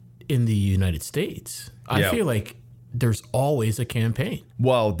in the United States, I feel like there's always a campaign.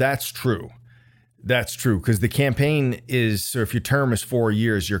 Well, that's true. That's true, because the campaign is, so if your term is 4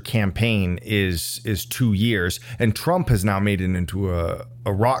 years, your campaign is 2 years. And Trump has now made it into a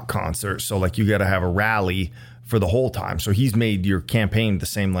rock concert. So like you got to have a rally for the whole time. So he's made your campaign the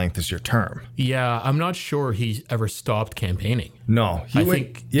same length as your term. Yeah, I'm not sure he ever stopped campaigning. No. I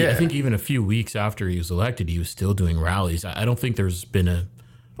think even a few weeks after he was elected, he was still doing rallies. I don't think there's been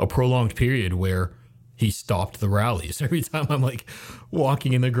a prolonged period where he stopped the rallies. Every time I'm like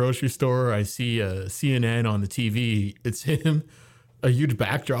walking in the grocery store, I see a CNN on the TV. It's him, a huge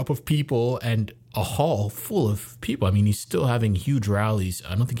backdrop of people and a hall full of people. I mean, he's still having huge rallies.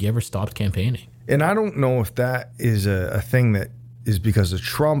 I don't think he ever stopped campaigning. And I don't know if that is a thing that is because of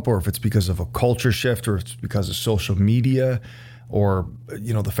Trump, or if it's because of a culture shift, or if it's because of social media, or,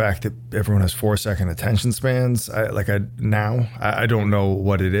 you know, the fact that everyone has 4-second attention spans. I don't know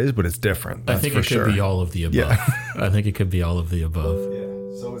what it is, but it's different. I think it could be all of the above. Yeah. I think it could be all of the above.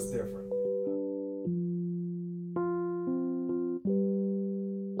 Yeah, so it's different.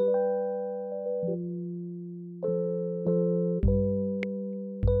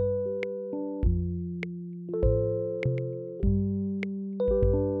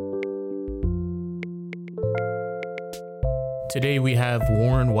 Today we have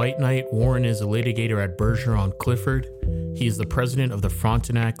Warren WhiteKnight. Warren is a litigator at Bergeron Clifford. He is the president of the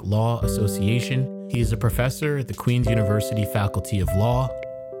Frontenac Law Association. He is a professor at the Queen's University Faculty of Law.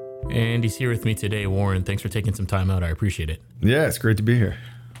 And he's here with me today. Warren, thanks for taking some time out. I appreciate it. Yeah, it's great to be here.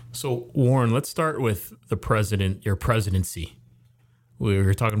 So, Warren, let's start with your presidency. We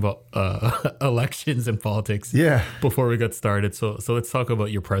were talking about elections and politics before we got started. So let's talk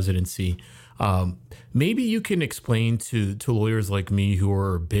about your presidency. Maybe you can explain to lawyers like me who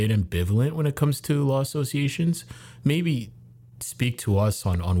are a bit ambivalent when it comes to law associations, maybe speak to us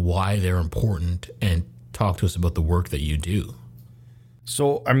on why they're important and talk to us about the work that you do.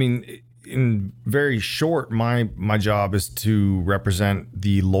 So, I mean, in very short, my job is to represent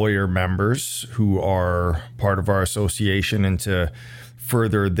the lawyer members who are part of our association and to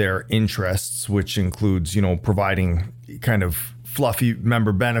further their interests, which includes, you know, providing kind of fluffy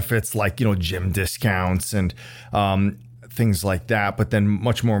member benefits like, you know, gym discounts and things like that. But then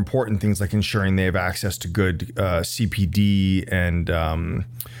much more important things like ensuring they have access to good CPD and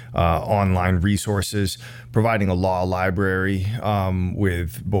online resources, providing a law library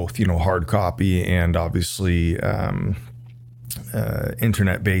with both, you know, hard copy and obviously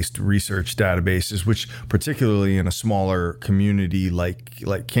internet-based research databases, which particularly in a smaller community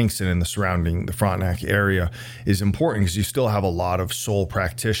like Kingston and the Frontenac area is important, because you still have a lot of sole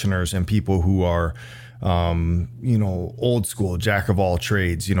practitioners and people who are, you know, old school, jack of all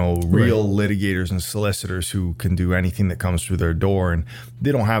trades, you know, real litigators and solicitors who can do anything that comes through their door, and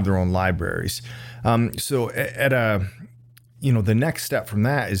they don't have their own libraries. So you know, the next step from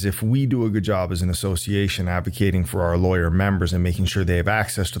that is if we do a good job as an association advocating for our lawyer members and making sure they have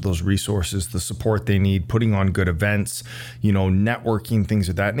access to those resources, the support they need, putting on good events, you know, networking, things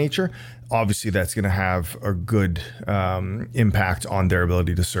of that nature, obviously that's going to have a good impact on their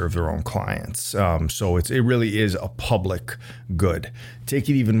ability to serve their own clients. So it really is a public good. Take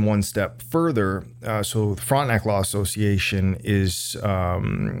it even one step further. So the Frontenac Law Association is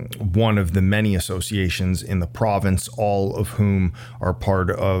one of the many associations in the province, all of whom are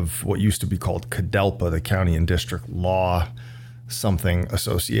part of what used to be called CADELPA, the County and District Law something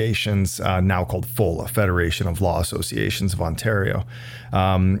associations, now called FOLA, Federation of Law Associations of Ontario.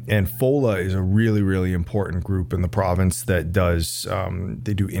 And FOLA is a really, really important group in the province that does,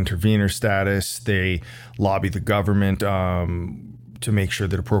 they do intervener status, they lobby the government to make sure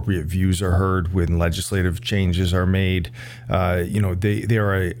that appropriate views are heard when legislative changes are made. You know, they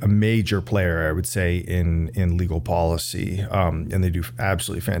are a major player, I would say, in legal policy, and they do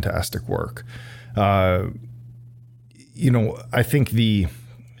absolutely fantastic work. You know, I think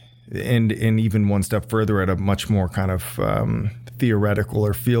and even one step further at a much more kind of theoretical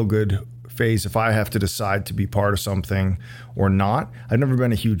or feel-good phase, if I have to decide to be part of something or not. I've never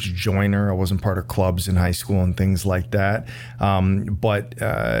been a huge joiner. I wasn't part of clubs in high school and things like that. But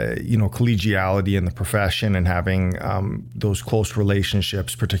you know, collegiality in the profession and having those close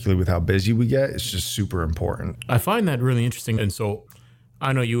relationships, particularly with how busy we get, is just super important. I find that really interesting. And so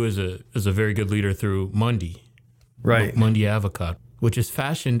I know you as a very good leader through Mundiavocat, which is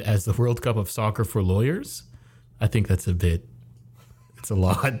fashioned as the World Cup of soccer for lawyers. I think it's a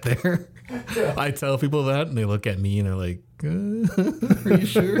lot there. Yeah. I tell people that and they look at me and they're like, are you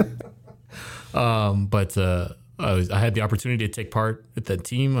sure? But I had the opportunity to take part with that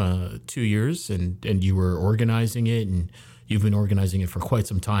team 2 years and you were organizing it and you've been organizing it for quite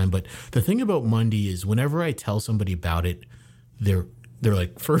some time. But the thing about Mundi is whenever I tell somebody about it, they're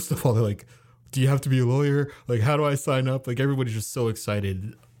like, first of all, they're like, do you have to be a lawyer? Like, how do I sign up? Like, everybody's just so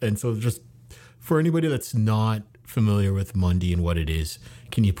excited. And so just for anybody that's not familiar with Mundi and what it is,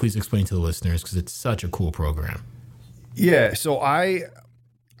 can you please explain to the listeners? Because it's such a cool program. Yeah. So I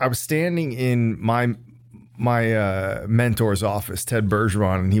was standing in my mentor's office, Ted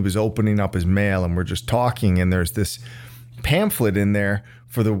Bergeron, and he was opening up his mail, and we're just talking, and there's this pamphlet in there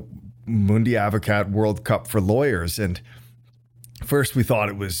for the Mundiavocat World Cup for lawyers. And first we thought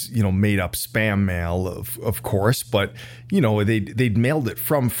it was, made up spam mail, of course, but, they'd mailed it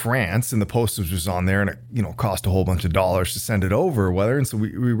from France and the postage was on there, and it, cost a whole bunch of dollars to send it over or whatever. And so we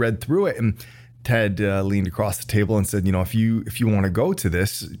read through it, and Ted leaned across the table and said, if you want to go to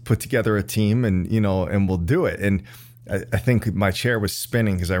this, put together a team and, and we'll do it. And I think my chair was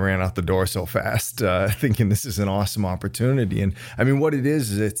spinning because I ran out the door so fast, thinking this is an awesome opportunity. And I mean, what it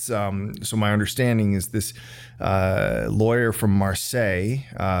is it's, so my understanding is this lawyer from Marseille,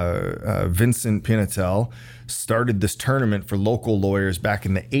 Vincent Pinatel, started this tournament for local lawyers back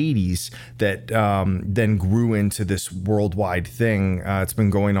in the 80s that then grew into this worldwide thing. It's been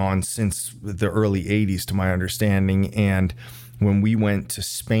going on since the early 80s, to my understanding. And when we went to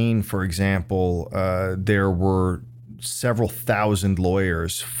Spain, for example, there were several thousand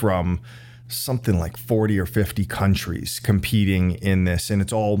lawyers from something like 40 or 50 countries competing in this. And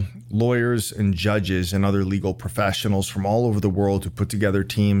it's all lawyers and judges and other legal professionals from all over the world who put together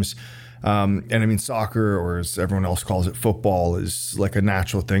teams. And I mean, soccer, or as everyone else calls it, football, is like a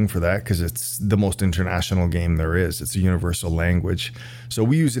natural thing for that because it's the most international game there is. It's a universal language. So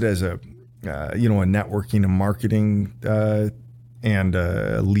we use it as a networking and marketing and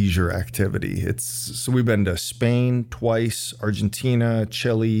leisure activity. So we've been to Spain twice, Argentina,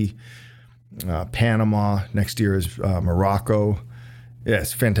 Chile, Panama. Next year is Morocco. Yeah,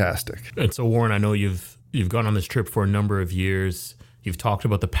 it's fantastic. And so, Warren, I know you've gone on this trip for a number of years. You've talked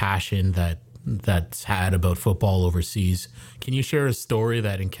about the passion that's had about football overseas. Can you share a story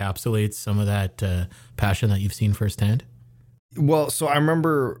that encapsulates some of that passion that you've seen firsthand? Well, so I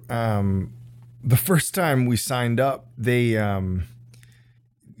remember the first time we signed up, you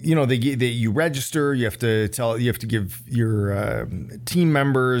register, you have to give your team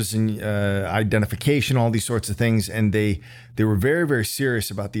members and identification, all these sorts of things. And they were very, very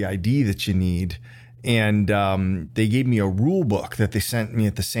serious about the ID that you need. And they gave me a rule book that they sent me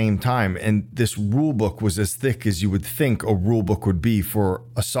at the same time. And this rule book was as thick as you would think a rule book would be for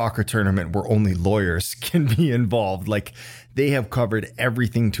a soccer tournament where only lawyers can be involved. Like, they have covered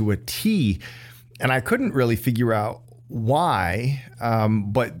everything to a T. And I couldn't really figure out why.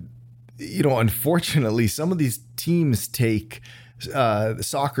 But, unfortunately, some of these teams take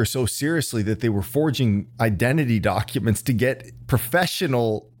soccer so seriously that they were forging identity documents to get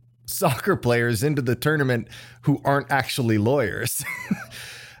professional soccer players into the tournament who aren't actually lawyers.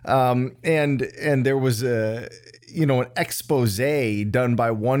 And there was an expose done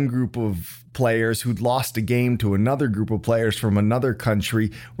by one group of players who'd lost a game to another group of players from another country,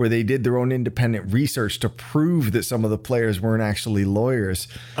 where they did their own independent research to prove that some of the players weren't actually lawyers.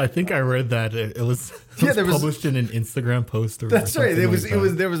 I think I read that it was published in an Instagram post. That's right.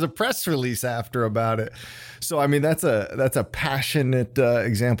 There was a press release after about it. So I mean, that's a passionate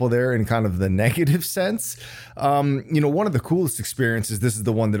example there in kind of the negative sense. One of the coolest experiences, this is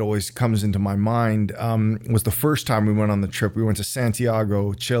the one that always comes into my mind, was the first time we went on the trip. We went to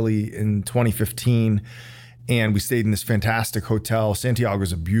Santiago, Chile in 2015, and we stayed in this fantastic hotel. Santiago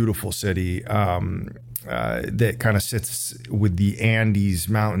is a beautiful city that kind of sits with the Andes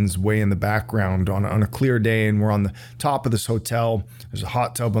Mountains way in the background on a clear day. And we're on the top of this hotel. There's a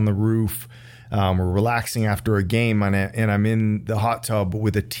hot tub on the roof. We're relaxing after a game, and I'm in the hot tub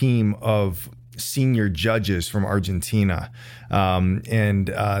with a team of senior judges from Argentina. And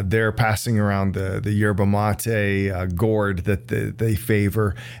they're passing around the yerba mate gourd that they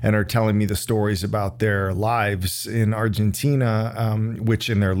favor, and are telling me the stories about their lives in Argentina, which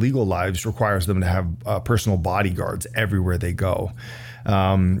in their legal lives requires them to have personal bodyguards everywhere they go.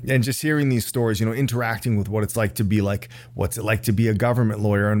 And just hearing these stories, interacting with what it's like to be what's it like to be a government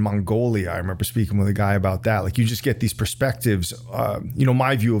lawyer in Mongolia. I remember speaking with a guy about that. Like, you just get these perspectives.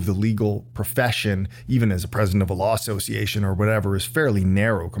 My view of the legal profession, even as a president of a law association or whatever, is fairly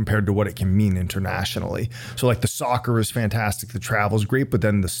narrow compared to what it can mean internationally. So like, the soccer is fantastic. The travel is great, but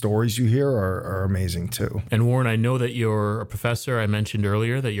then the stories you hear are amazing too. And Warren, I know that you're a professor. I mentioned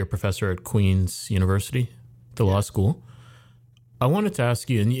earlier that you're a professor at Queen's University, the law school. I wanted to ask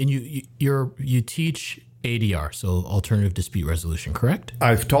you, and you teach ADR, so alternative dispute resolution, correct?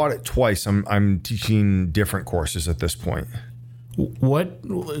 I've taught it twice. I'm teaching different courses at this point. What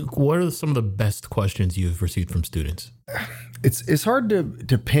are some of the best questions you've received from students? It's hard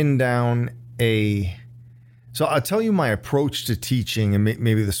to pin down a. So I'll tell you my approach to teaching, and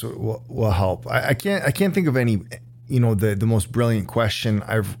maybe this will help. I can't think of any, the most brilliant question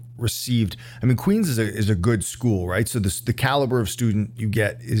I've received. I mean, Queens is a good school, right? So the caliber of student you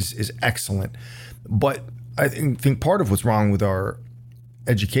get is excellent. But I think part of what's wrong with our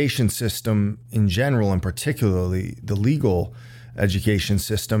education system in general, and particularly the legal education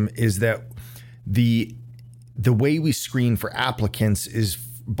system, is that the way we screen for applicants is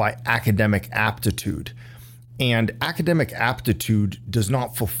by academic aptitude. And academic aptitude does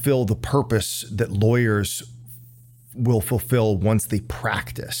not fulfill the purpose that lawyers will fulfill once they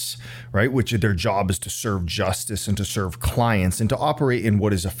practice, right? Which their job is to serve justice and to serve clients and to operate in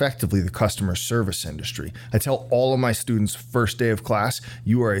what is effectively the customer service industry. I tell all of my students first day of class,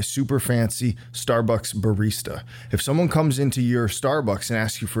 you are a super fancy Starbucks barista. If someone comes into your Starbucks and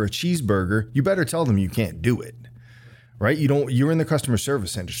asks you for a cheeseburger, you better tell them you can't do it. Right? You're in the customer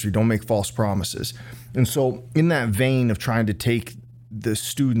service industry. Don't make false promises. And so in that vein of trying to take the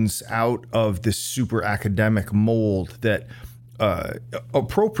students out of this super academic mold that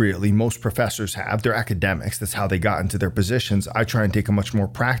appropriately most professors have, they're academics. That's how they got into their positions. I try and take a much more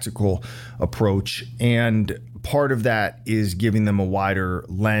practical approach. And part of that is giving them a wider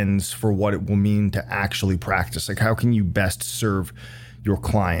lens for what it will mean to actually practice. Like, how can you best serve your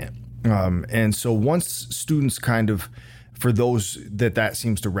client? And so once students for those that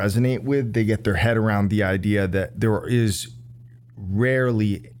seems to resonate with, they get their head around the idea that there is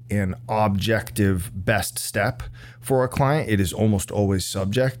rarely an objective best step for a client. It is almost always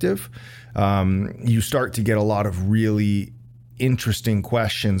subjective. You start to get a lot of really interesting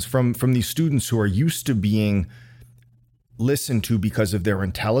questions from these students who are used to being listened to because of their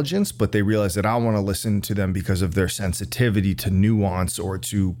intelligence, but they realize that I want to listen to them because of their sensitivity to nuance or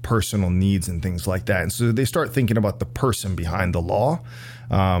to personal needs and things like that. And so they start thinking about the person behind the law,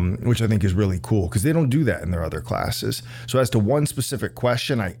 which I think is really cool because they don't do that in their other classes. So as to one specific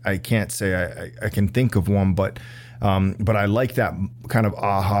question, I can't say I can think of one, but I like that kind of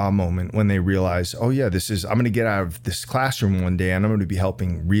aha moment when they realize, oh yeah, I'm going to get out of this classroom one day and I'm going to be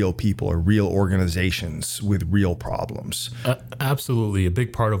helping real people or real organizations with real problems. Absolutely. A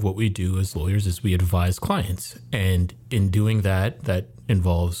big part of what we do as lawyers is we advise clients. And in doing that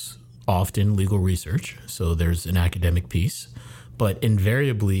involves often legal research. So there's an academic piece, but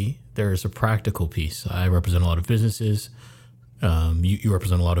invariably there's a practical piece. I represent a lot of businesses. You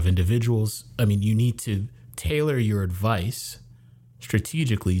represent a lot of individuals. I mean, you need to tailor your advice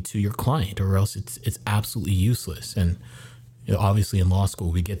strategically to your client, or else it's absolutely useless. And obviously in law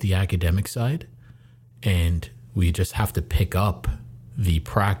school, we get the academic side and we just have to pick up the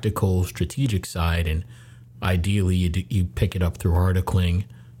practical strategic side. And ideally you pick it up through articling,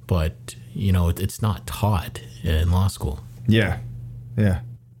 but it's not taught in law school. Yeah. Yeah.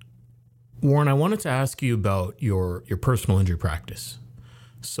 Warren, I wanted to ask you about your personal injury practice.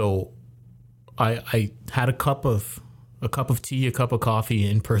 So I had a cup of tea, a cup of coffee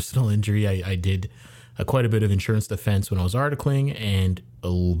in personal injury. I did quite a bit of insurance defense when I was articling, and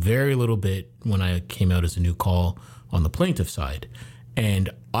a very little bit when I came out as a new call on the plaintiff side.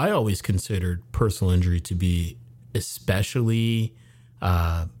 And I always considered personal injury to be especially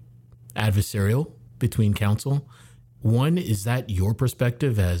adversarial between counsel. One, is that your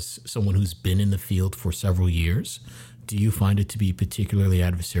perspective as someone who's been in the field for several years? Do you find it to be particularly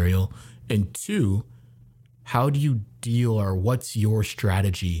adversarial? And two, how do you deal, or what's your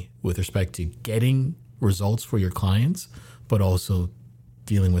strategy with respect to getting results for your clients, but also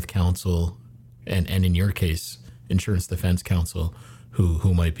dealing with counsel and in your case, insurance defense counsel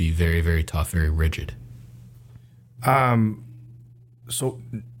who might be very, very tough, very rigid? So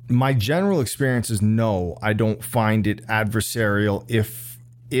my general experience is no, I don't find it adversarial if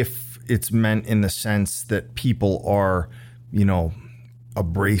it's meant in the sense that people are,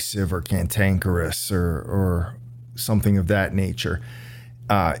 abrasive or cantankerous or something of that nature.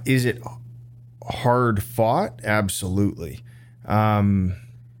 Is it hard fought? Absolutely. One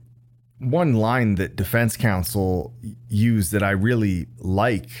line that defense counsel used that I really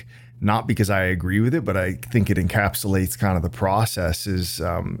like, not because I agree with it, but I think it encapsulates kind of the process, is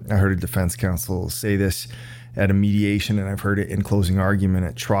I heard a defense counsel say this at a mediation, and I've heard it in closing argument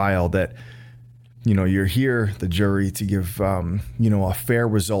at trial, that you're here, the jury, to give, a fair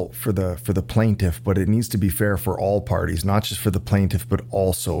result for the plaintiff, but it needs to be fair for all parties, not just for the plaintiff, but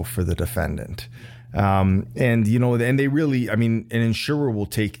also for the defendant. And they really, an insurer will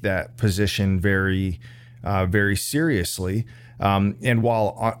take that position very very seriously. And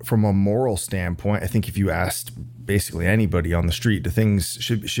while from a moral standpoint, I think if you asked basically anybody on the street, the things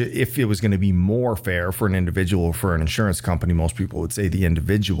should if it was going to be more fair for an individual or for an insurance company, most people would say the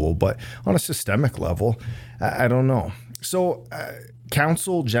individual. But on a systemic level, I don't know. So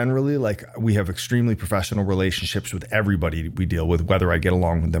counsel generally, like we have extremely professional relationships with everybody we deal with, whether I get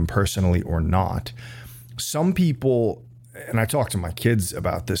along with them personally or not. Some people, and I talk to my kids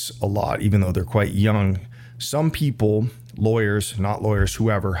about this a lot, even though they're quite young, some people, lawyers, not lawyers,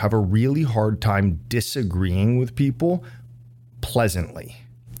 whoever, have a really hard time disagreeing with people pleasantly.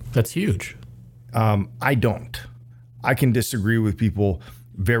 That's huge. I don't. I can disagree with people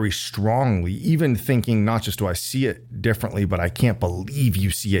very strongly, even thinking not just do I see it differently, but I can't believe you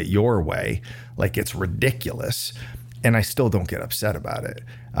see it your way. Like it's ridiculous. And I still don't get upset about it.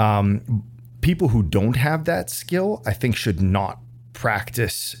 People who don't have that skill, I think should not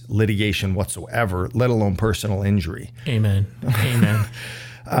practice litigation whatsoever, let alone personal injury. Amen. Amen.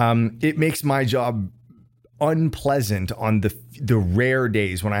 It makes my job unpleasant on the rare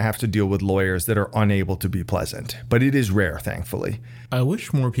days when I have to deal with lawyers that are unable to be pleasant. But it is rare, thankfully. I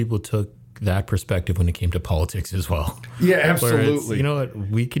wish more people took that perspective when it came to politics as well. Yeah, absolutely. You know what?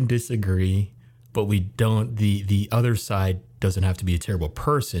 We can disagree, but we don't. The other side doesn't have to be a terrible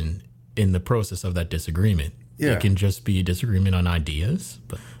person in the process of that disagreement. Yeah. It can just be a disagreement on ideas.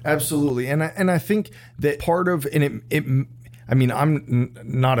 But. Absolutely. And I think that part of, and I mean, I'm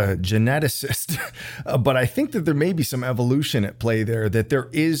not a geneticist, but I think that there may be some evolution at play there, that there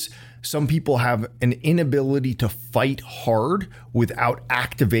is, some people have an inability to fight hard without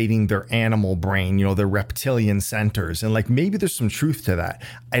activating their animal brain, you know, their reptilian centers. And like, maybe there's some truth to that.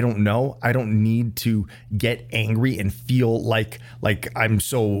 I don't know. I don't need to get angry and feel like I'm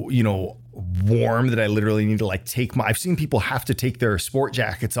so, you know, warm that I literally need to like I've seen people have to take their sport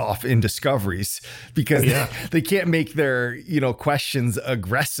jackets off in discoveries because they can't make their, you know, questions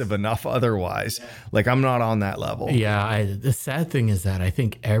aggressive enough otherwise. Yeah. Like I'm not on that level. Yeah. The sad thing is that I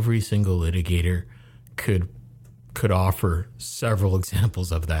think every single litigator could offer several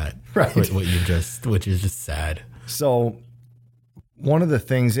examples of that. Right. Which is just sad. So one of the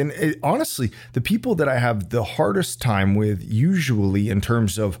things, and honestly, the people that I have the hardest time with usually in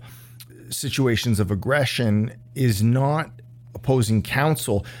terms of situations of aggression is not opposing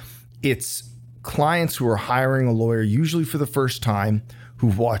counsel. It's clients who are hiring a lawyer, usually for the first time,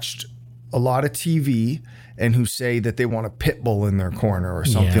 who've watched a lot of TV and who say that they want a pit bull in their corner or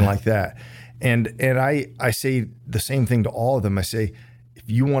something like that. And I say the same thing to all of them. I say, if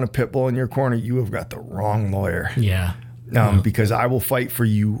you want a pit bull in your corner, you have got the wrong lawyer. Yeah. Because I will fight for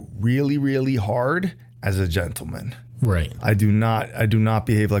you really, really hard as a gentleman. Right. I do not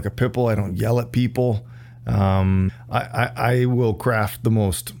behave like a pit bull. I don't yell at people. I will craft the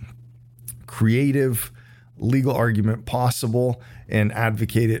most creative legal argument possible and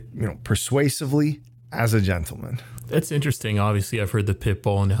advocate it, you know, persuasively as a gentleman. That's interesting. Obviously, I've heard the pit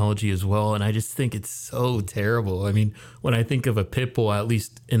bull analogy as well, and I just think it's so terrible. I mean, when I think of a pit bull, at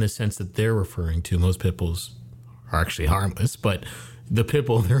least in the sense that they're referring to, most pit bulls are actually harmless, but the pit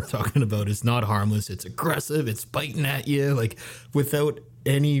bull they're talking about is not harmless. It's aggressive. It's biting at you, like without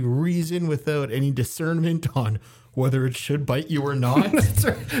any reason, without any discernment on whether it should bite you or not. It's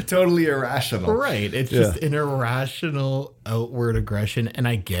totally irrational. Right. It's just an irrational outward aggression. And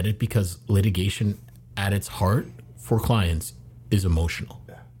I get it because litigation at its heart for clients is emotional.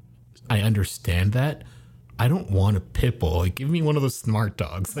 Yeah. I understand that. I don't want a pit bull. Like, give me one of those smart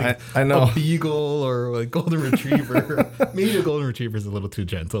dogs. Like I know. A beagle or a golden retriever. Maybe a golden retriever is a little too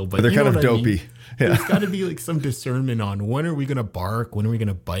gentle, but they're kind of dopey. I mean? Yeah. There's got to be like some discernment on when are we going to bark? When are we going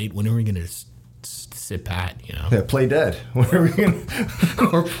to bite? When are we going to sit pat, you know? Yeah, play dead. When are we going to...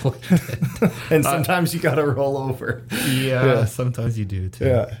 Or play dead. And sometimes you got to roll over. Yeah, sometimes you do too.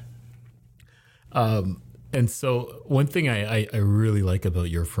 Yeah. And so one thing I really like about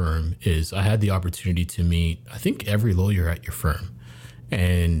your firm is I had the opportunity to meet, I think, every lawyer at your firm.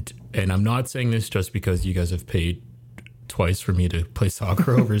 And I'm not saying this just because you guys have paid twice for me to play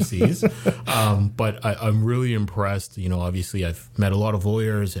soccer overseas. But I'm really impressed. You know, obviously I've met a lot of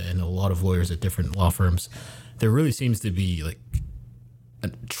lawyers and a lot of lawyers at different law firms. There really seems to be like a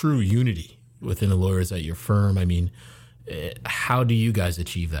true unity within the lawyers at your firm. I mean, how do you guys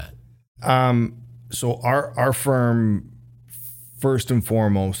achieve that? So our firm, first and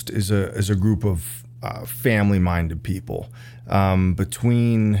foremost, is a group of family-minded people.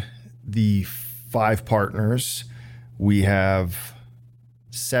 Between the 5 partners, we have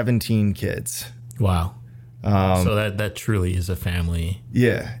 17 kids. Wow. So that truly is a family.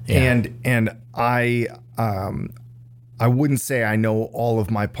 Yeah. And I I wouldn't say I know all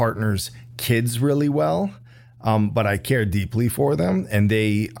of my partner's kids really well, but I care deeply for them. And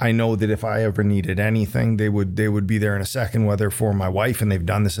I know that if I ever needed anything, they would be there in a second, whether for my wife, and they've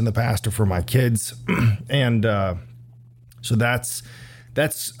done this in the past, or for my kids. And so that's,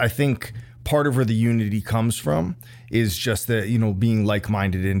 I think, part of where the unity comes from, is just that, being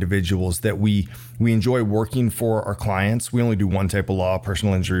like-minded individuals, that we enjoy working for our clients. We only do one type of law,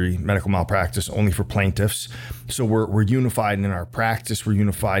 personal injury, medical malpractice, only for plaintiffs. So we're unified in our practice. We're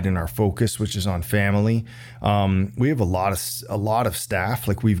unified in our focus, which is on family. We have a lot of staff.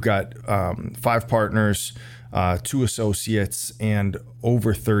 Like, we've got 5 partners, 2 associates, and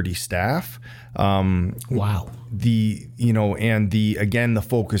over 30 staff. Wow. Again, the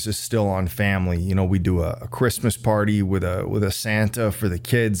focus is still on family. We do a Christmas party with a Santa for the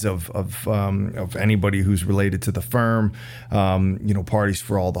kids of anybody who's related to the firm. Parties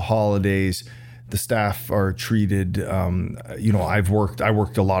for all the holidays. The staff are treated, I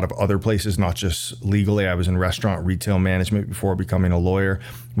worked a lot of other places, not just legally. I was in restaurant retail management before becoming a lawyer.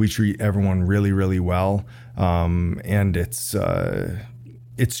 We treat everyone really, really well. And it's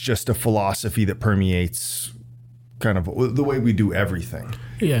just a philosophy that permeates kind of the way we do everything.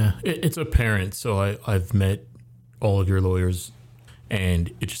 Yeah, it's apparent. So I've met all of your lawyers, and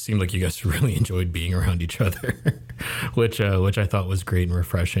it just seemed like you guys really enjoyed being around each other, which I thought was great and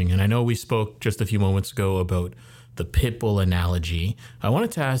refreshing. And I know we spoke just a few moments ago about the pit bull analogy. I wanted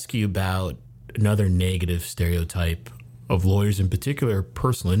to ask you about another negative stereotype of lawyers, in particular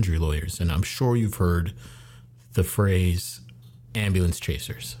personal injury lawyers. And I'm sure you've heard the phrase ambulance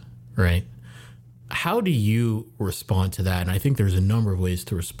chasers, right? How do you respond to that? And I think there's a number of ways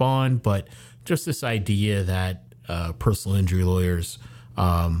to respond, but just this idea that personal injury lawyers,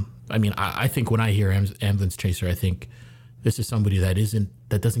 I think when I hear ambulance chaser, I think this is somebody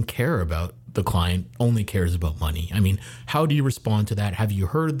that doesn't care about the client, only cares about money. I mean, how do you respond to that? Have you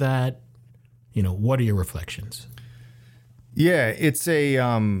heard that? What are your reflections? Yeah,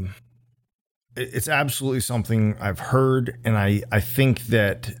 it's absolutely something I've heard, and I think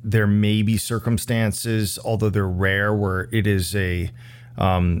that there may be circumstances, although they're rare, where it is an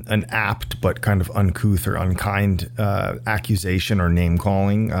apt but kind of uncouth or unkind accusation or name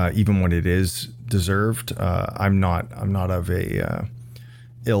calling, even when it is deserved. I'm not of a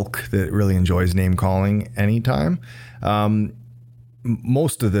ilk that really enjoys name calling anytime.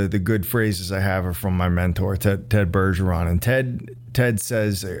 Most of the good phrases I have are from my mentor, Ted Bergeron, and Ted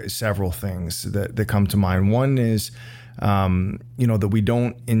says several things that come to mind. One is, that we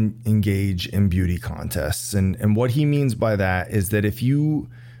don't engage in beauty contests. And what he means by that is that if you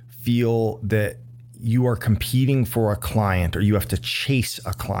feel that you are competing for a client, or you have to chase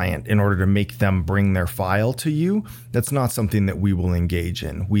a client in order to make them bring their file to you, that's not something that we will engage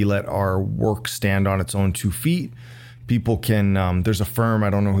in. We let our work stand on its own 2 feet. People can, there's a firm, I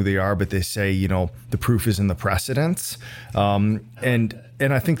don't know who they are, but they say, the proof is in the precedents.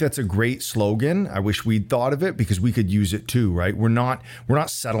 And I think that's a great slogan. I wish we'd thought of it, because we could use it too, right? We're not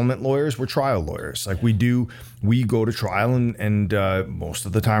settlement lawyers, we're trial lawyers. Like, we go to trial, and most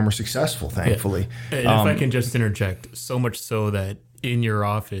of the time we're successful, thankfully. Yeah. And if I can just interject, so much so that in your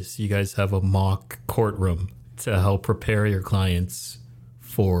office, you guys have a mock courtroom to help prepare your clients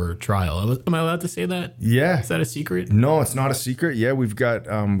for trial. Am I allowed to say that? Yeah. Is that a secret? No, it's not a secret. Yeah, we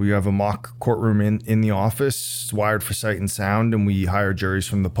have a mock courtroom in the office. It's wired for sight and sound, and we hire juries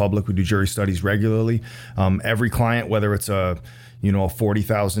from the public. We do jury studies regularly. Every client, whether it's a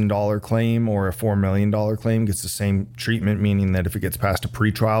 $40,000 claim or a $4 million claim, gets the same treatment, meaning that if it gets past a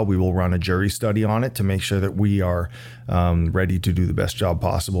pretrial, we will run a jury study on it to make sure that we are ready to do the best job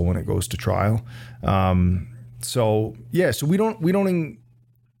possible when it goes to trial. So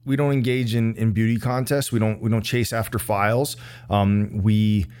we don't engage in beauty contests. We don't chase after files. And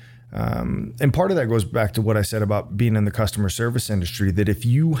part of that goes back to what I said about being in the customer service industry, that if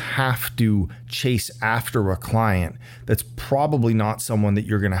you have to chase after a client, that's probably not someone that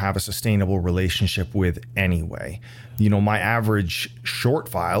you're going to have a sustainable relationship with anyway. My average short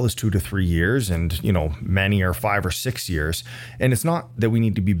file is 2 to 3 years, and, many are 5 or 6 years. And it's not that we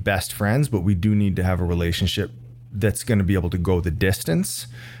need to be best friends, but we do need to have a relationship that's going to be able to go the distance.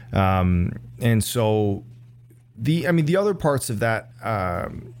 And so the other parts of that,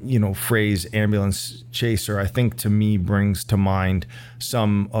 phrase ambulance chaser, I think to me brings to mind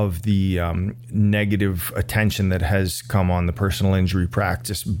some of the negative attention that has come on the personal injury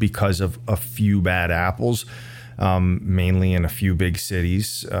practice because of a few bad apples, mainly in a few big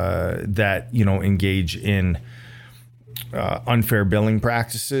cities, that, engage in unfair billing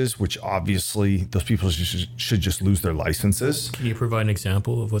practices, which obviously those people should just lose their licenses. Can you provide an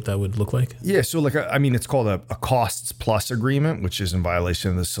example of what that would look like? Yeah, so it's called a costs plus agreement, which is in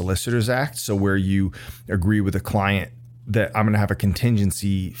violation of the Solicitors Act. So where you agree with a client that I'm going to have a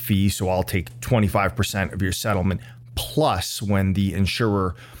contingency fee, so I'll take 25% of your settlement plus when the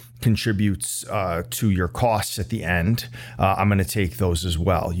insurer contributes to your costs at the end, I'm going to take those as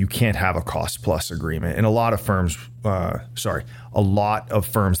well. You can't have a cost plus agreement. And a lot of firms that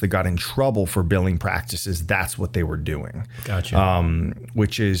got in trouble for billing practices, that's what they were doing. Gotcha.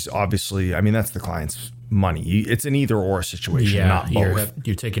 Which is obviously, that's the client's money. It's an either or situation, not both.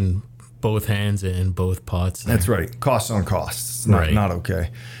 You're taking both hands in both pots there. That's right. Costs on costs. It's not okay.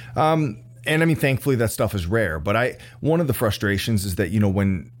 And thankfully that stuff is rare. But one of the frustrations is that,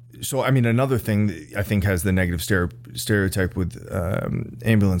 another thing that I think has the negative stereotype with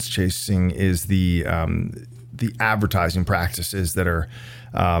ambulance chasing is the advertising practices that are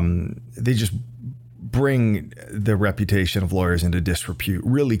they just bring the reputation of lawyers into disrepute.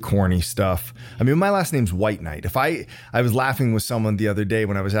 Really corny stuff. My last name's WhiteKnight. If I was laughing with someone the other day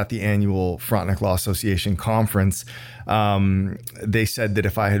when I was at the annual Frontenac Law Association conference. They said that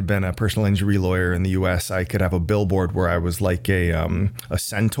if I had been a personal injury lawyer in the U.S., I could have a billboard where I was like a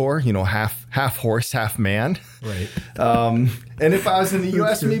centaur, half horse, half man. Right. And if I was in the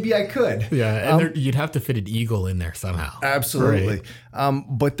U.S., maybe I could. Yeah, and you'd have to fit an eagle in there somehow. Absolutely. Right.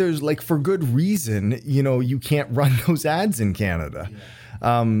 But there's for good reason, you can't run those ads in Canada. Yeah.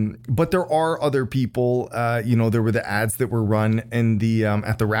 But there are other people, there were the ads that were run in the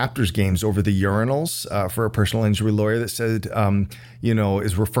at the Raptors games over the urinals for a personal injury lawyer that said,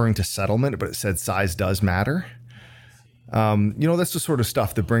 is referring to settlement, but it said size does matter. That's the sort of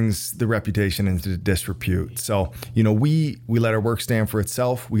stuff that brings the reputation into disrepute. So, we let our work stand for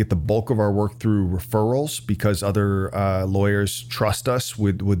itself. We get the bulk of our work through referrals because other lawyers trust us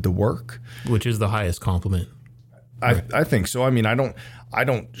with the work. Which is the highest compliment. I think so. I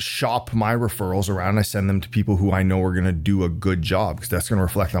don't shop my referrals around. I send them to people who I know are going to do a good job because that's going to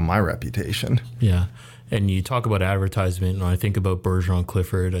reflect on my reputation. Yeah. And you talk about advertisement, and I think about Bergeron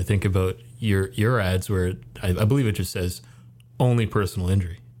Clifford. I think about your ads where I believe it just says only personal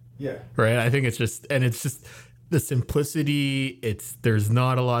injury. Yeah. Right. I think it's just the simplicity. There's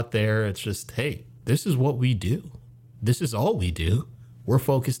not a lot there. It's just, hey, this is what we do. This is all we do. We're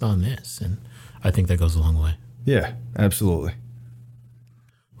focused on this. And I think that goes a long way. Yeah, absolutely.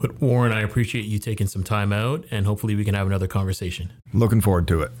 But Warren, I appreciate you taking some time out, and hopefully we can have another conversation. Looking forward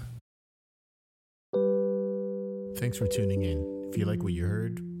to it. Thanks for tuning in. If you like what you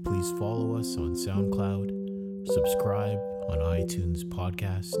heard, please follow us on SoundCloud, subscribe on iTunes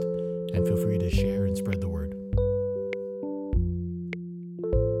Podcast, and feel free to share and spread the word.